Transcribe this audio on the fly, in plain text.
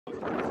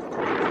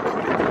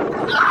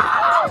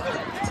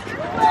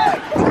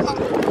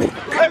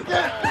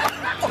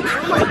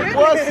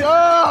What's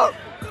up?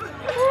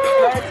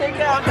 Take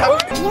down.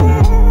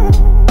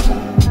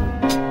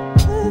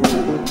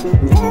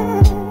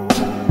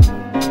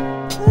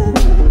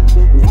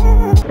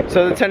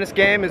 So the tennis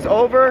game is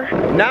over.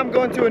 Now I'm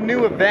going to a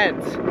new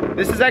event.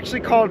 This is actually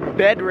called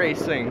bed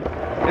racing.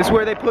 This is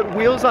where they put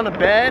wheels on a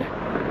bed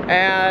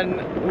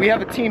and we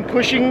have a team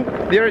pushing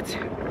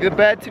the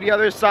bed to the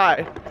other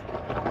side.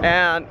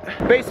 And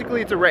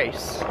basically it's a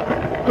race.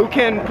 Who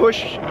can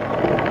push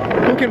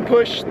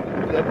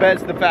the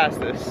beds the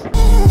fastest?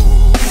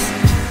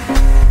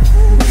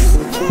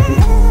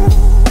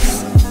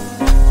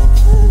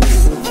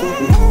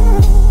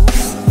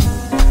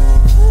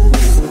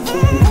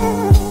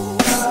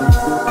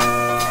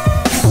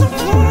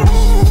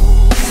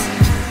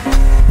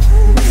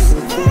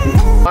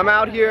 I'm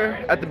out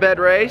here at the bed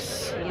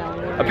race.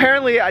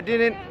 Apparently I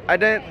didn't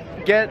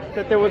get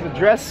that there was a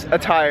dress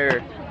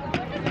attire.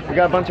 We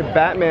got a bunch of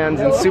Batmans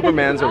and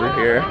Supermans over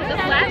here.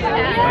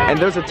 And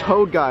there's a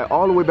Toad guy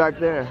all the way back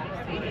there.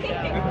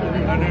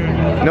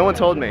 No one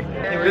told me.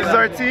 This is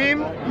our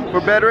team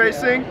for bed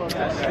racing.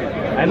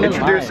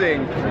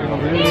 Introducing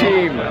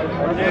team.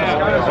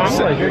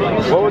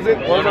 What was it?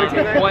 What was our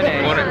team name?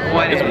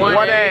 1A. It's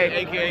 1A.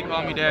 AKA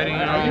Call Me Daddy, you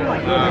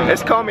know.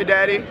 It's Call Me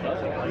Daddy.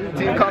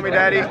 Team Call Me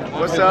Daddy.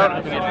 What's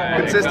up?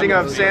 Consisting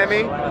of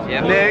Sammy,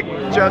 Nick,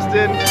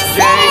 Justin,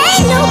 Jay.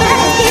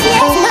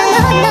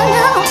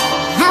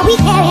 How we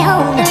carry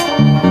on,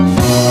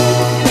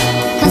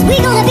 'cause we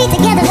gonna be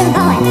together, little boy.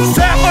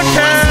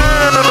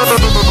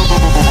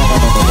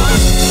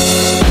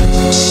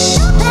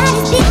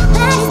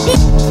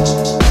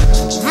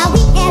 How we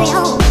carry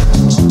on.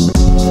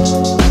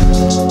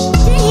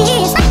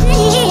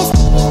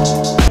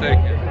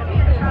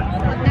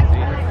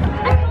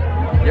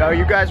 Yo,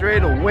 you guys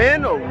ready to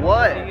win or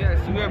what? Yes,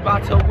 we're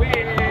about to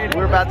win.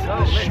 We're about to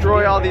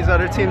destroy all these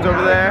other teams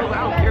over there. I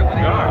don't care who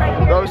they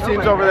are. Those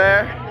teams over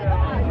there.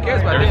 Who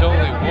cares about There's them?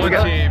 only one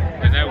team,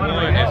 and that one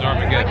is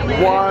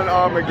Armageddon. One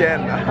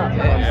Armageddon.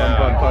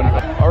 Fun.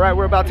 All right,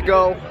 we're about to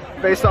go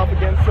face off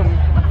against some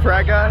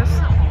frat guys.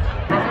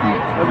 All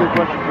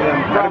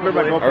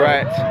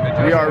right,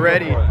 we are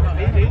ready. All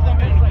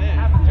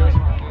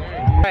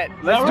right,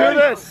 let's do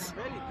this.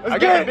 I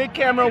got a big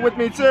camera with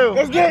me too.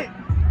 Let's get it.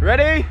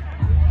 Ready?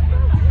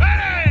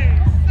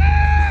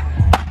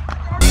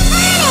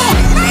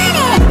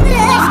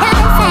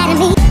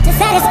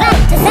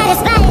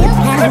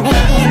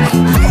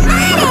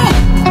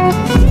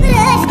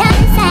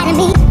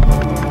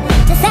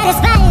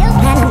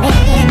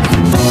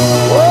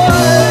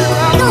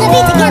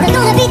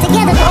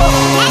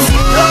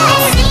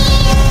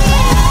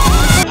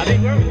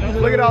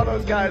 Look at all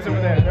those guys over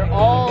there. They're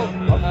all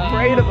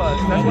afraid of us.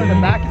 That's why the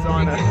back is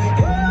on us.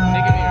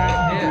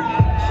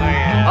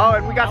 Oh,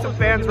 and we got some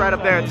fans right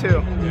up there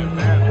too.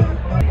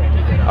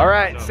 All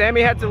right,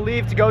 Sammy had to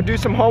leave to go do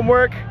some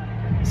homework,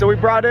 so we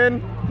brought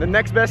in the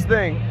next best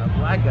thing. A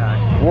black guy.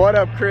 What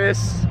up,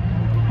 Chris?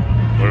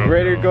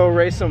 Ready to go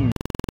race some?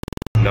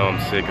 No, I'm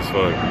sick as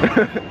fuck.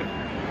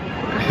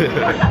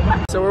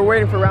 So we're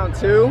waiting for round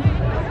 2.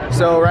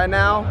 So right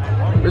now,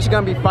 we're just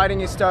gonna be fighting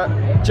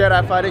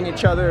Jedi fighting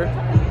each other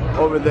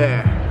over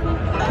there.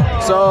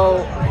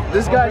 So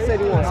this guy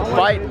said he wants to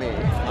fight me.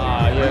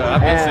 Yeah,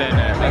 I've been saying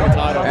that. I'm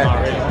tired of him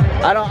already.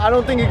 I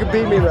don't think he could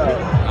beat me though.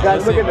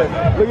 Guys, look at this.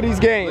 Look at these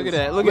games. Look at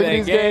that. Look at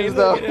these games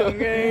though.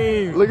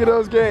 Look at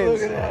those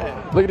games.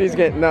 Look at these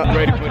games. No.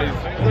 Ready for this?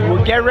 Well,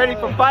 get ready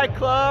for Fight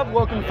Club.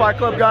 Welcome to Fight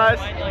Club, guys.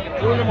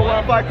 Rule number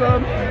 1 Fight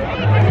Club.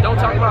 Don't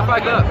talk about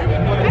Fight Club.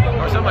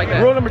 Or something like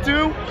that. Rule number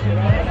 2.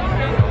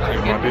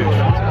 My bitch.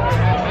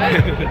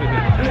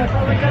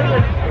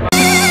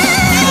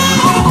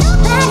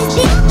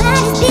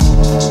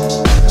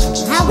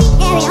 How we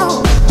carry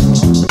on.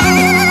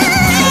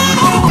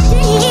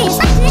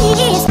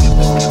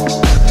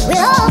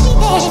 We'll all be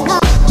dead and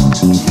gone.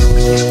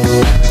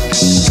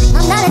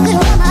 I'm not a good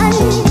woman,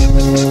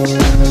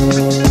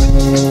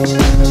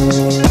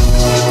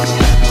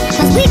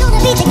 'cause we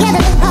gonna be together,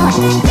 little boy.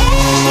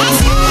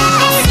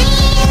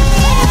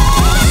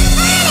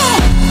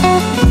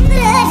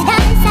 Blood's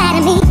down inside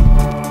of me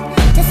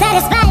to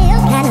satisfy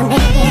your kind of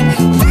man.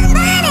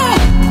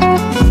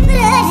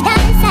 Blood's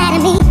down inside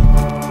of me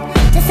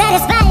to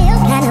satisfy your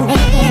kind of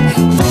man.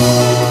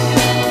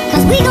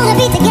 'Cause we gonna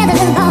be together,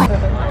 little boy.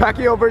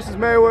 Pacquiao versus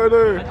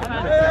Mayweather.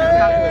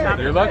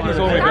 You're lucky he's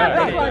only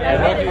that. You're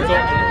lucky he's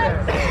only.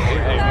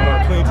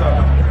 Hey, clean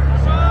time.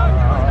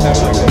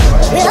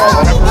 We'll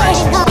all be dead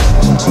and gone.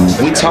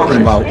 We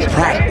talking about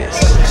practice.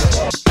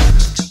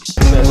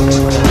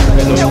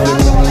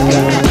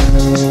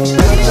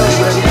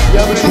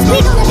 We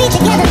gonna be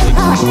together, little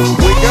boy.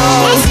 We go.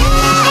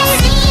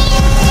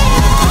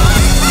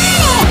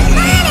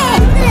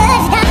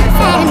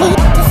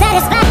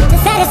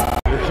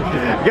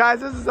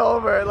 Guys, this is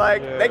over.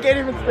 Like, they can't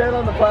even stand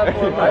on the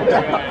platform right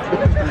now.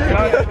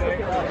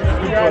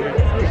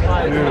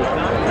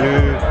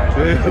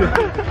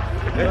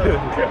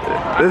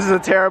 This is a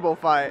terrible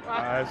fight.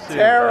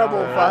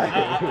 Terrible fight.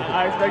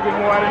 I expected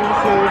more out of you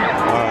soon.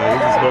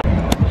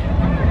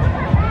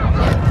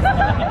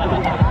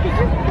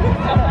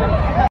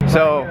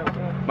 So,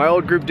 my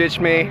old group ditched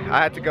me.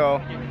 I had to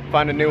go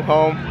find a new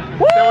home.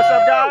 Woo! Say what's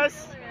up,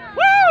 guys?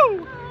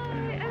 Woo!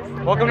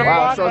 Welcome to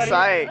Wow, Flock, so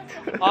buddy.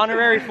 psyched.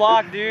 Honorary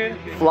Flock, dude.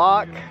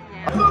 Flock.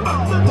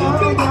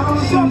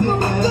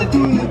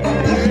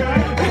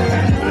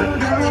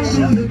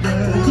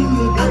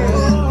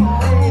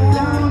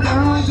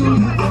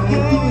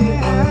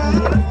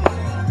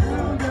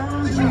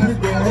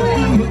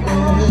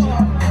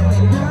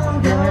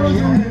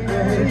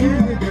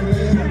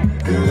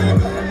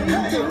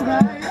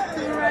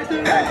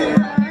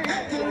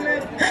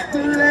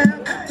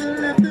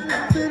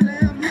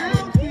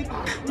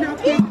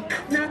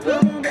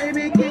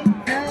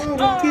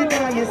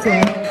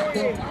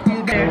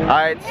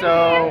 Alright,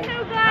 so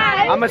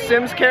I'm a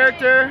Sims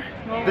character.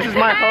 This is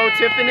my hoe,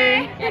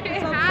 Tiffany.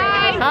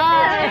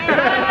 Hi.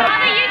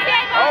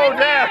 Oh,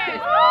 damn.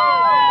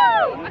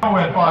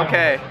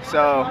 Okay,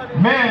 so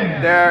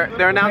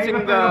they're announcing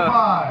the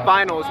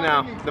finals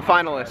now. The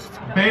finalists.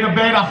 Beta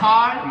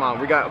High. Come on,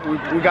 we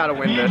gotta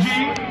win this.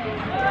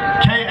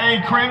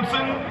 KA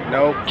Crimson.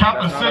 Nope.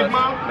 Kappa that's not Sigma.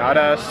 us. Not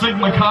us.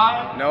 Sigma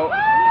Chi. Nope.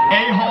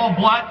 A-Hall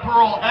Black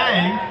Pearl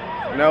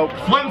A. Nope.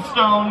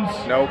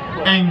 Flintstones. Nope.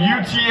 And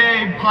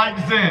UTA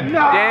Pikes In.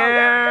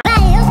 Damn.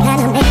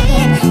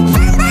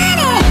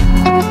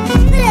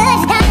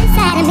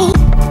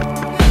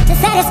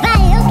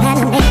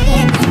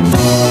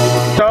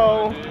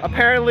 So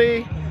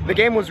apparently the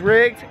game was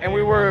rigged and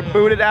we were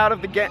booted out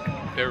of the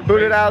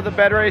out of the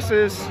bed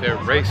races. They're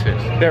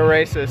racist. They're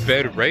racist.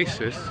 Bed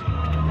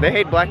racist. They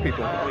hate black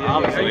people.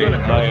 Obviously.